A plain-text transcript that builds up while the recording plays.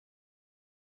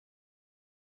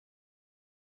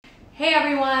Hey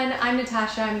everyone, I'm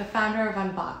Natasha. I'm the founder of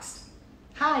Unboxed.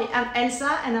 Hi, I'm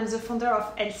Elsa and I'm the founder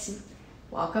of Elsie.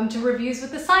 Welcome to Reviews with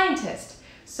the Scientist.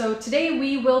 So today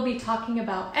we will be talking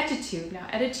about Ettitude. Now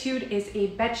Ettitude is a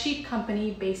bedsheet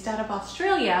company based out of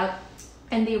Australia,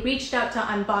 and they reached out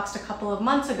to Unboxed a couple of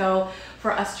months ago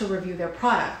for us to review their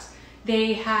product.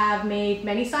 They have made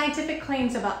many scientific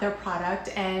claims about their product,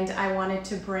 and I wanted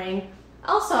to bring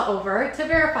Elsa over to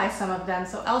verify some of them.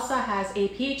 So Elsa has a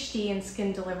PhD in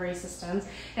skin delivery systems,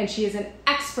 and she is an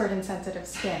expert in sensitive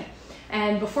skin.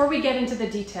 And before we get into the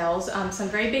details, some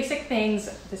very basic things.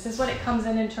 This is what it comes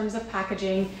in terms of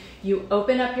packaging. You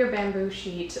open up your bamboo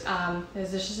sheet.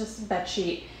 This is just a bed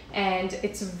sheet, and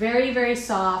it's very, very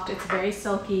soft. It's very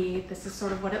silky. This is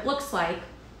sort of what it looks like.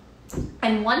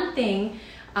 And one thing,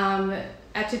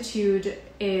 Ettitude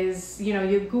is,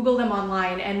 you Google them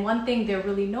online, and one thing they're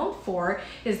really known for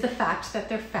is the fact that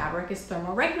their fabric is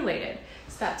thermoregulated.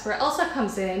 So that's where Elsa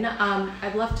comes in.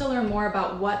 I'd love to learn more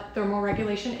about what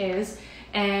thermoregulation is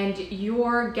and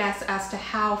your guess as to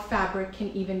how fabric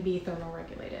can even be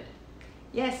thermoregulated.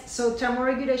 Yes, so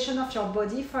thermoregulation of your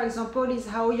body, for example, is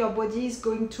how your body is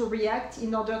going to react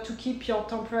in order to keep your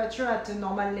temperature at a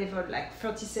normal level, like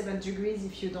 37 degrees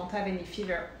if you don't have any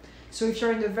fever. So if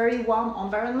you're in a very warm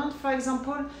environment, for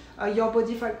example, your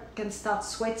body can start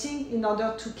sweating in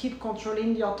order to keep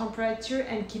controlling your temperature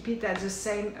and keep it at the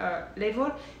same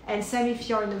level. And same if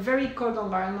you're in a very cold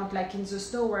environment, like in the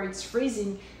snow where it's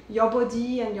freezing, your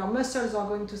body and your muscles are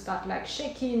going to start like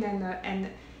shaking and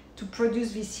to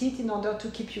produce this heat in order to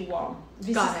keep you warm.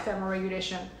 This is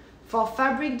thermoregulation. For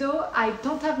fabric though, I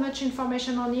don't have much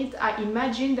information on it. I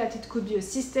imagine that it could be a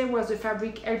system where the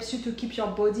fabric helps you to keep your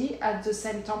body at the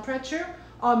same temperature,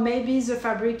 or maybe the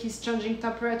fabric is changing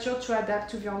temperature to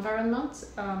adapt to the environment.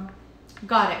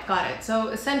 Got it. So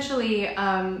essentially,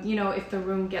 if the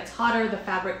room gets hotter, the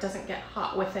fabric doesn't get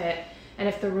hot with it. And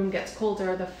if the room gets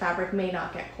colder, the fabric may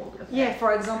not get cold with it. Yeah,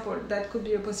 for example, that could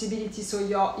be a possibility. So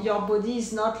your body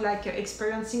is not like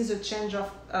experiencing the change of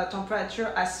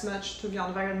temperature as much to the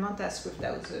environment as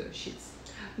without the sheets.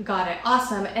 Got it.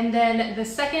 Awesome. And then the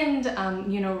second,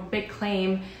 big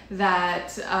claim that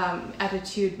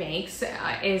Ettitude makes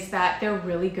is that they're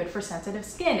really good for sensitive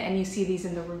skin. And you see these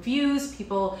in the reviews.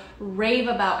 People rave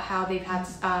about how they've had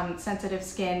sensitive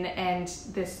skin, and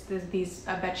these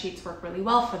bed sheets work really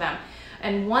well for them.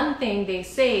 And one thing they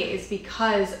say is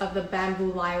because of the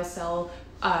bamboo lyocell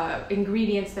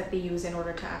ingredients that they use in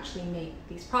order to actually make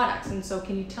these products. And so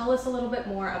can you tell us a little bit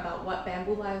more about what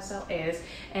bamboo lyocell is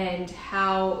and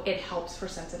how it helps for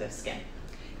sensitive skin?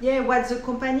 Yeah, what the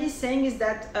company is saying is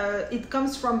that it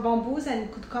comes from bamboos, and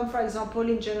it could come, for example,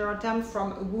 in general terms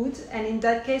from wood. And in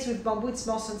that case, with bamboo, it's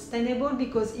more sustainable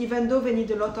because even though they need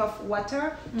a lot of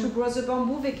water to grow the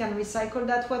bamboo, they can recycle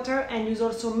that water and use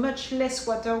also much less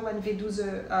water when they do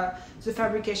the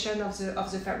fabrication of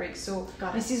the fabric. So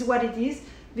this is what it is.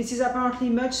 This is apparently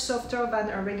much softer than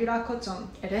a regular cotton.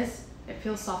 It is. It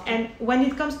feels soft. And when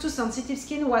it comes to sensitive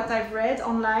skin, what I've read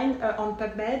online on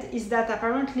PubMed is that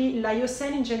apparently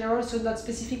lyocell in general, so not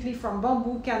specifically from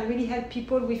bamboo, can really help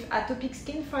people with atopic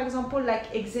skin. For example,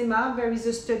 like eczema, there is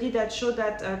a study that showed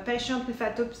that patients with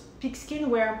atopic skin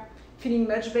were feeling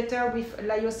much better with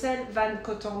lyocell than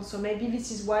cotton. So maybe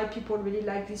this is why people really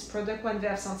like this product when they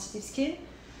have sensitive skin.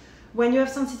 When you have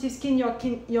sensitive skin,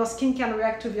 your skin can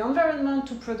react to the environment,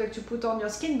 to product you put on your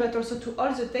skin, but also to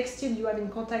all the textile you have in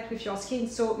contact with your skin.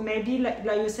 So maybe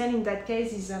lyocell in that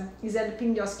case is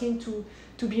helping your skin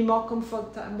to be more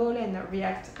comfortable and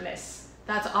react less.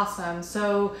 That's awesome.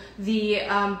 So the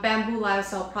bamboo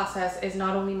lyocell process is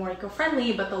not only more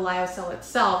eco-friendly, but the lyocell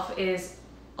itself is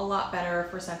a lot better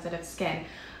for sensitive skin.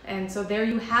 And so there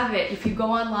you have it. If you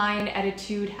go online,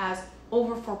 Ettitude has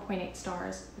over 4.8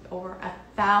 stars with over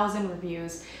 1,000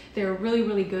 reviews. They're really,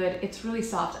 really good. It's really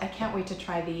soft. I can't wait to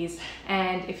try these.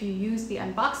 And if you use the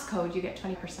Unboxed code, you get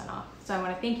 20% off. So I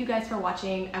want to thank you guys for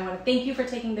watching. I want to thank you for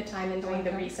taking the time and doing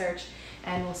the research.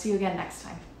 And we'll see you again next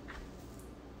time.